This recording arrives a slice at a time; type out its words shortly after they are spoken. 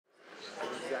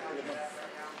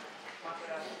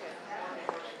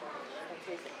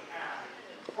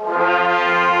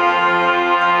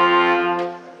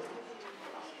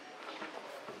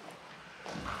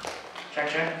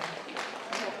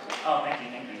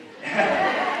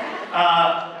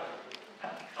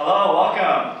Hello,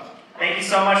 welcome. Thank you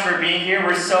so much for being here.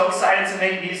 We're so excited to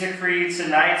make music for you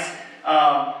tonight.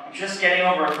 I'm just getting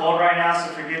over a cold right now,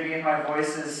 so forgive me if my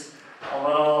voice is a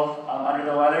little under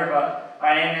the weather, but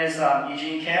my name is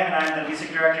Eugene Kim, and I'm the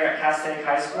music director at Castaic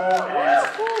High School. And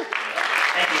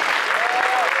thank you.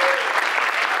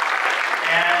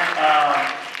 And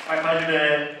it's my pleasure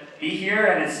to be here,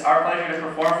 and it's our pleasure to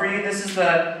perform for you. This is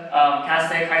the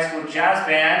Castaic High School Jazz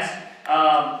Band.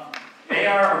 They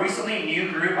are a recently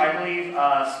new group. I believe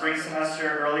spring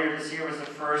semester earlier this year was the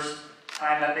first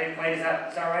time that they played. Is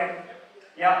that right?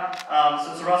 Yeah.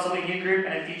 So it's a relatively new group,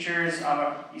 and it features,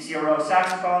 you see a row of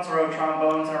saxophones, a row of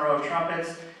trombones, and a row of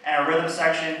trumpets, and a rhythm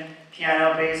section,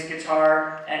 piano, bass,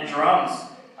 guitar, and drums.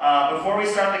 Before we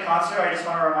start the concert, I just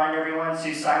want to remind everyone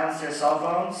to silence their cell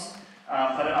phones,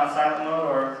 put it on silent mode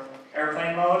or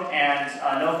airplane mode, and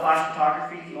no flash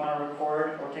photography. If you want to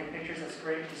record or take pictures, that's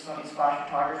great. Just don't use flash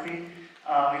photography.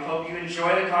 We hope you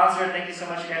enjoy the concert. Thank you so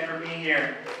much again for being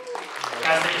here.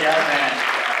 Castaic Jazz Band.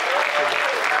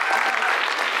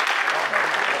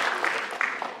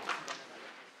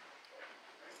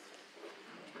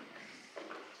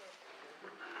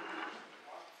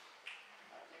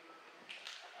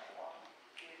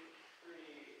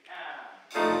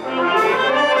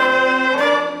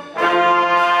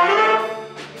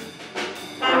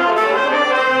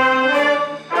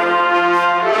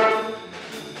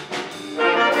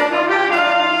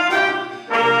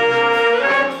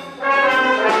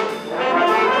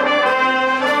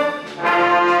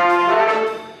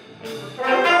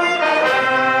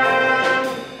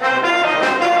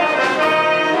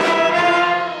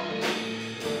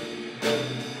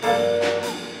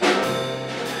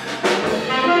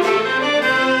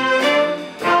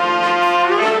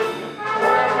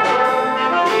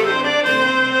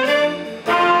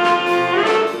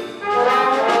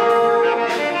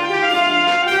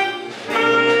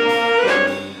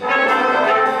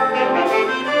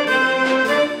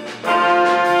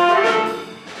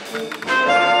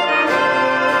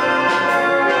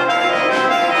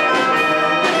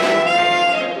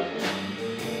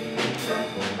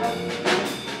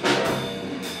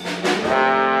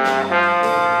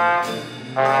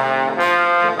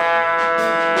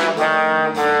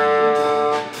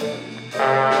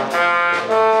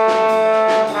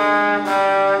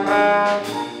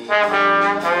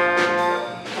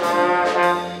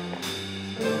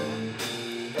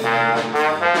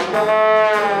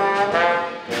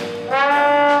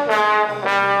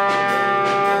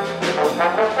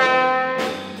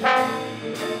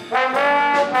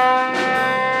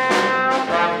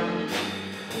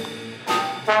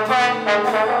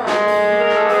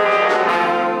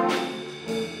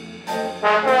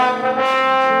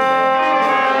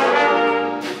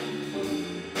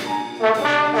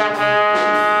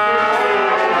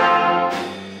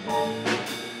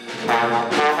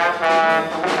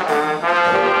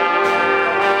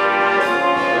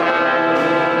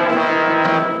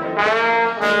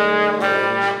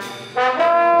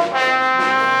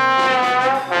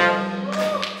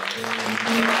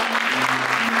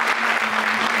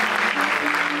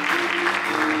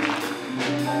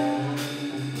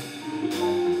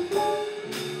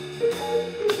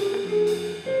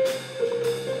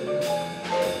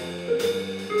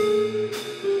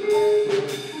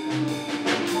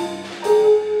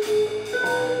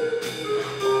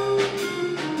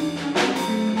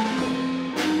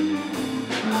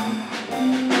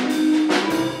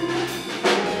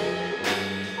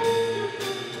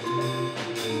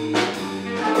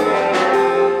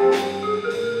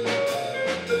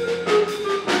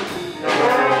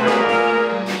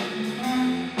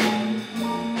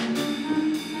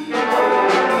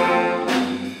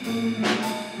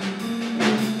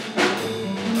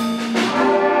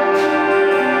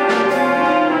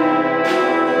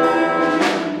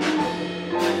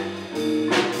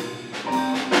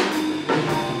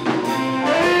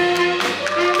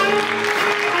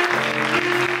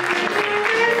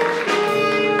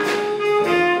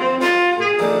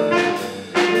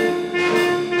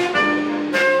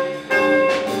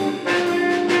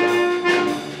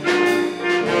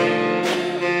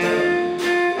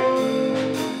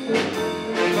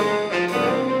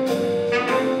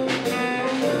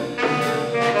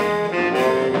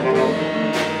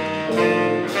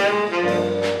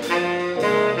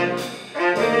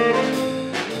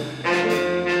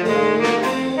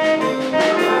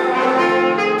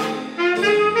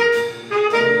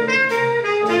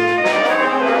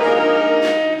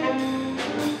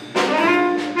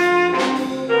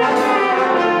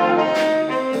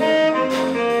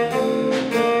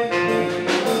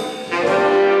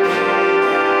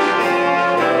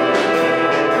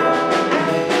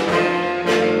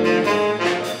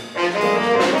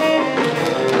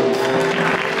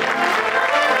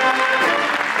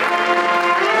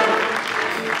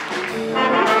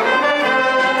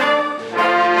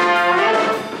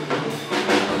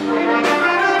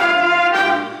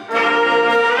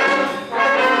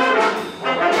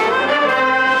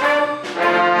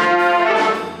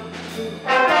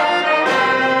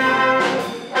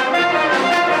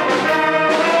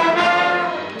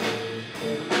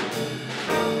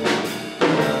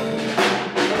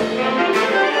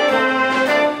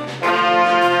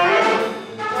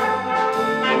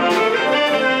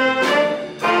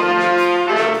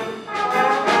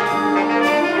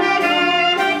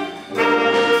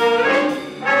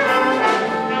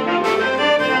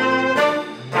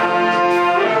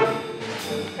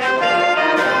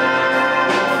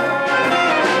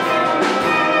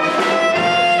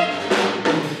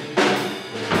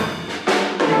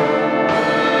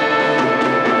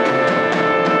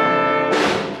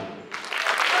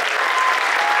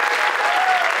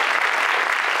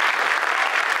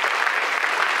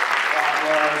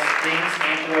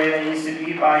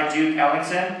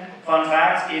 Ellington. Fun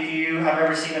fact, if you have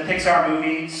ever seen the Pixar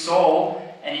movie Soul,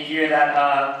 and you hear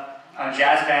that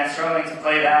jazz band struggling to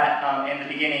play that in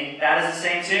the beginning, that is the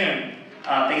same tune.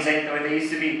 Things like the way they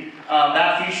used to be.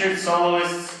 That featured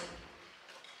soloists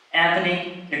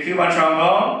Anthony Yacoub on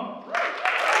trombone,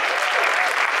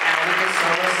 and Lucas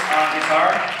Solis on guitar,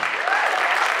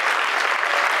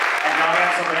 and John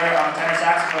Soler on tenor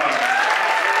saxophone.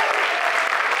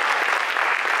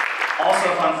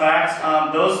 Also, fun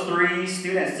fact, those 3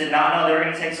 students did not know they were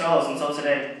going to take solos until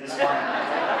today, this morning.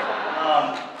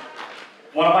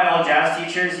 One of my old jazz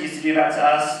teachers used to do that to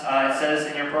us. It says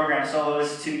in your program,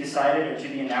 soloists to be decided or to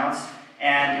be announced,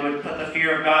 and it would put the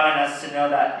fear of God in us to know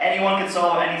that anyone could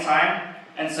solo anytime.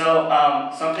 And so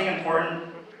something important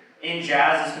in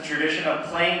jazz is the tradition of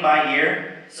playing by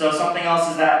ear. So something else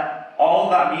is that all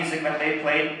of that music that they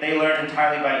played, they learned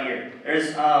entirely by ear.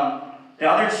 There's the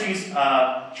other 2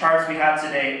 charts we have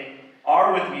today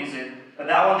are with music, but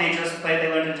that one they just played, they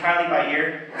learned entirely by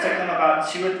ear. It took them about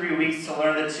 2 or 3 weeks to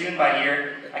learn the tune by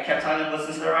ear. I kept telling them to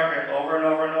listen to the record over and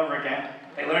over and over again.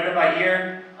 They learned it by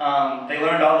ear. They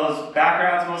learned all those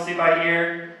backgrounds mostly by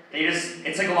ear.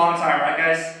 It took a long time, right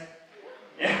guys?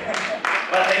 Yeah.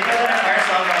 But they played that entire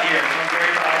song by ear, so I'm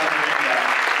very proud of them doing that.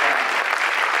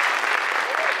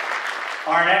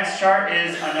 Yeah. Our next chart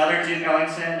is another Duke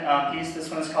Ellington piece. This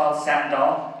one is called Satin.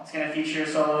 It's going to feature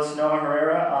soloist Noah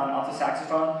Herrera on alto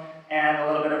saxophone and a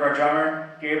little bit of our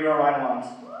drummer, Gabriel Reinwand.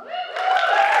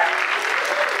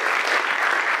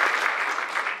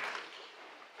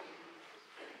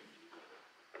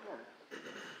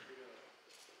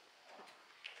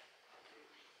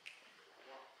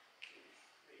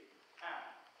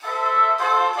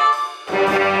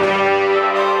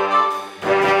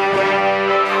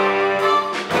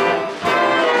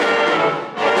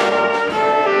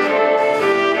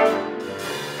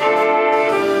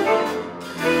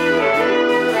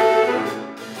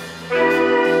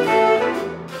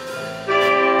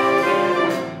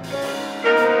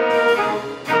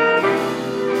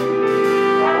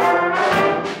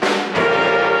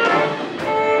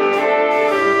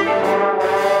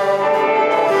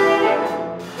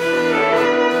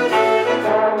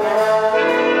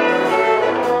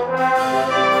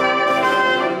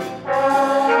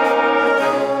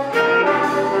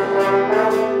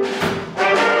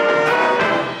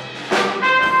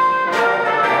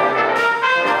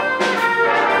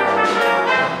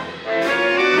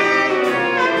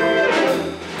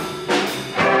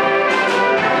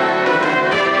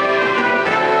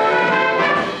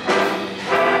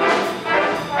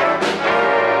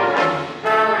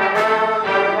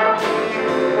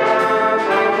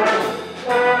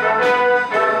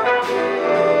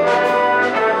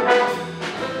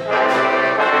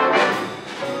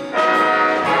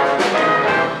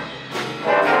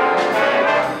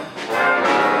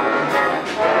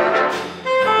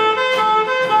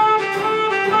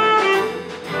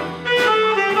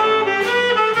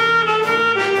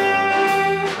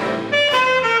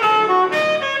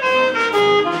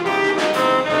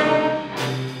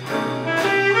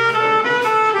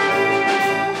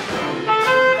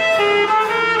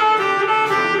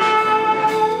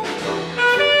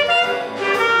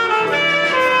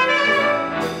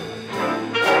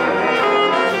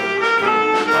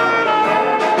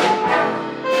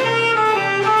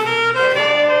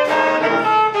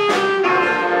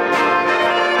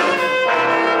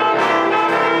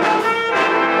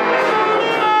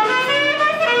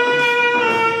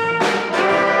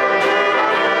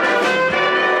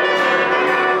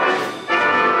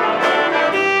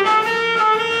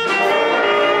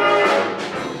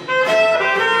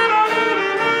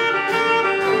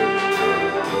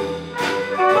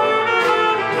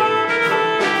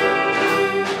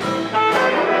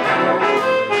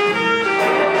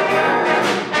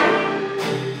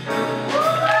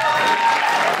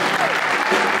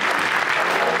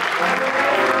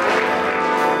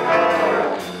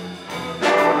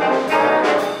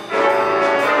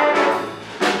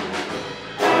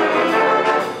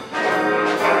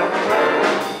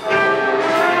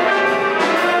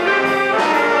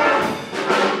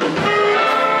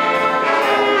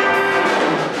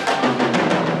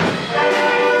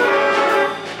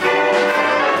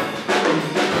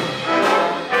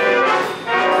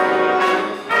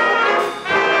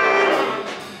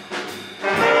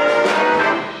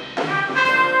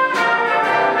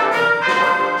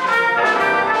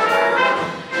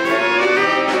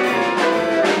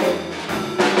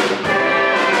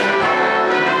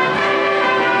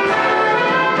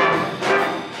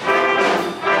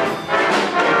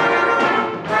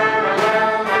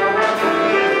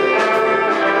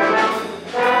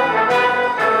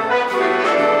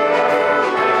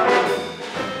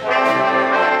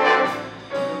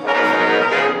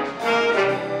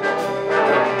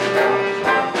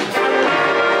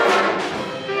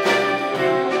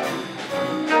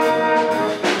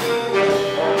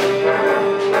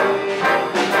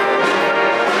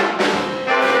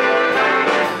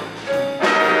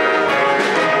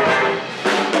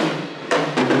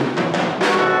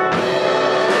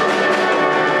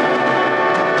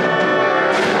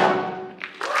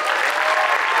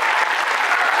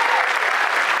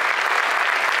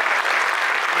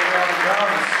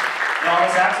 drums, and on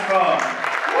the saxophone.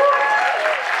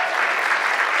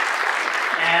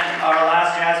 And our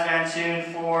last jazz band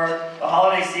tune for the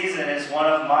holiday season is one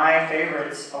of my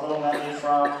favorites, a little medley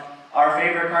from our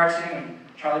favorite cartoon,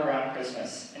 Charlie Brown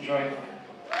Christmas. Enjoy.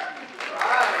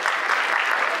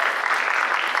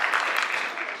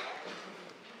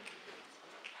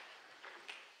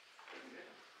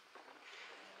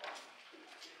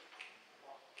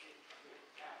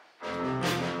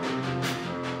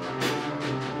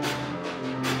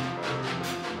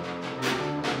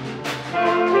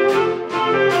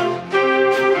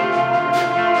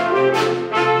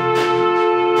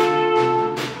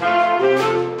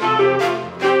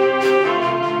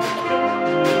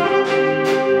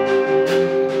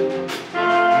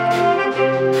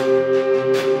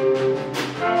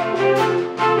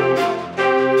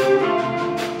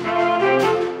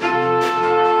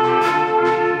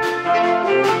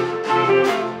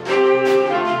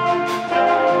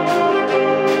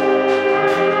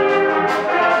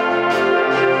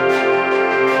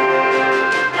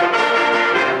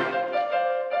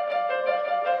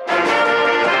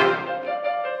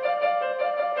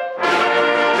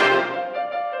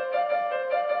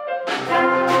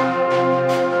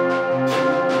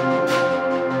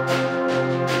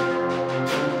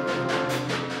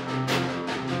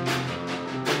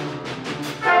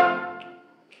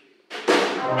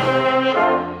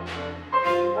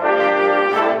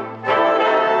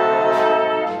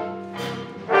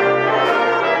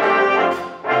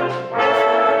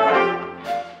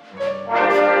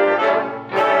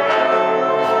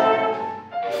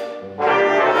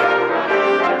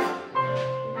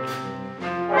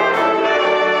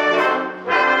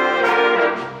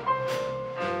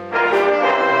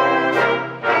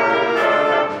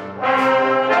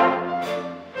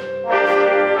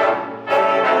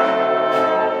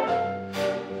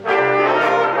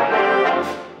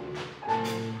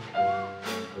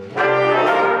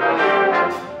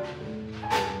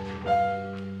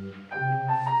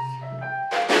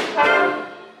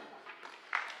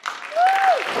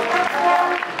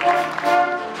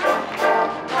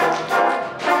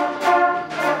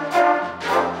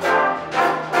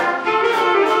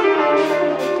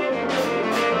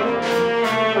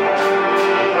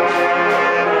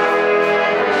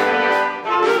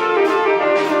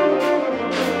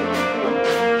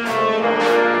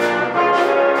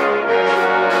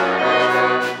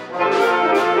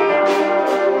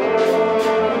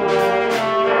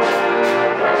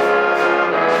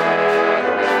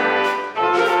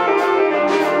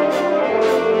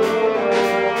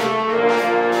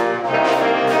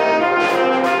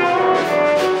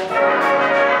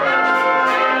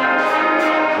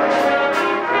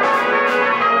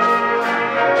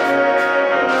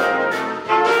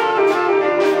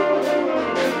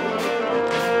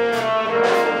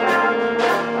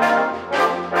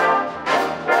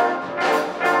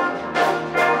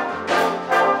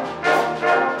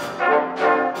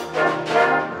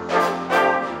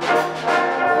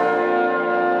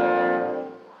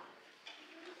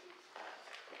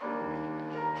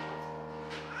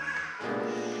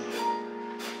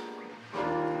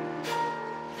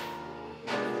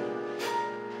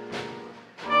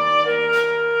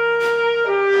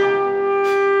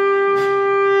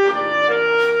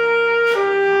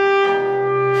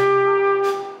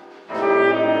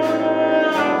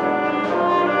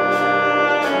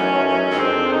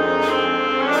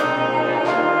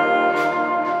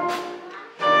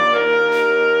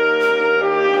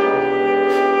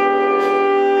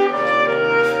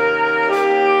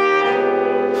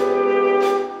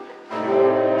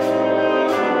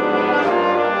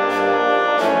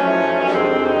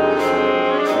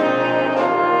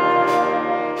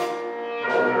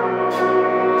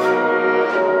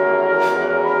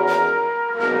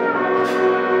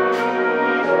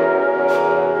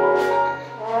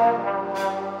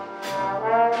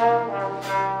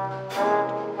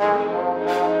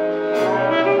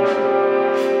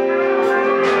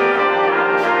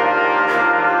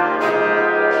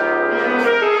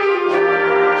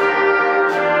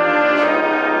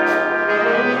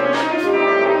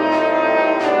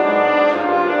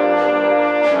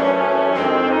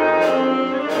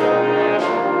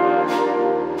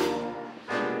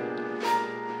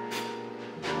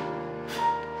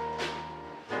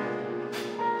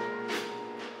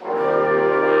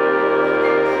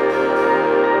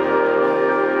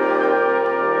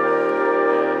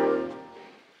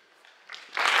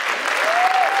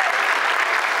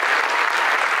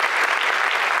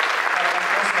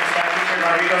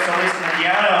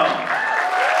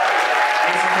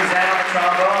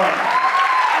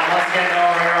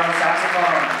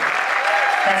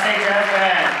 Castaic Jazz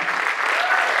Band.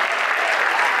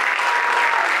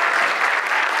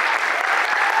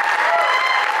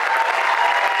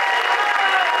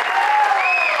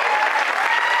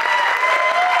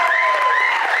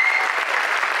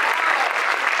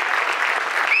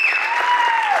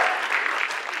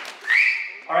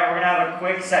 Alright, we're going to have a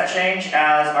quick set change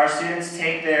as our students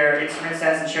take their instrument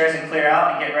stands and chairs and clear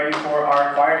out and get ready for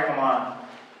our choir to come on.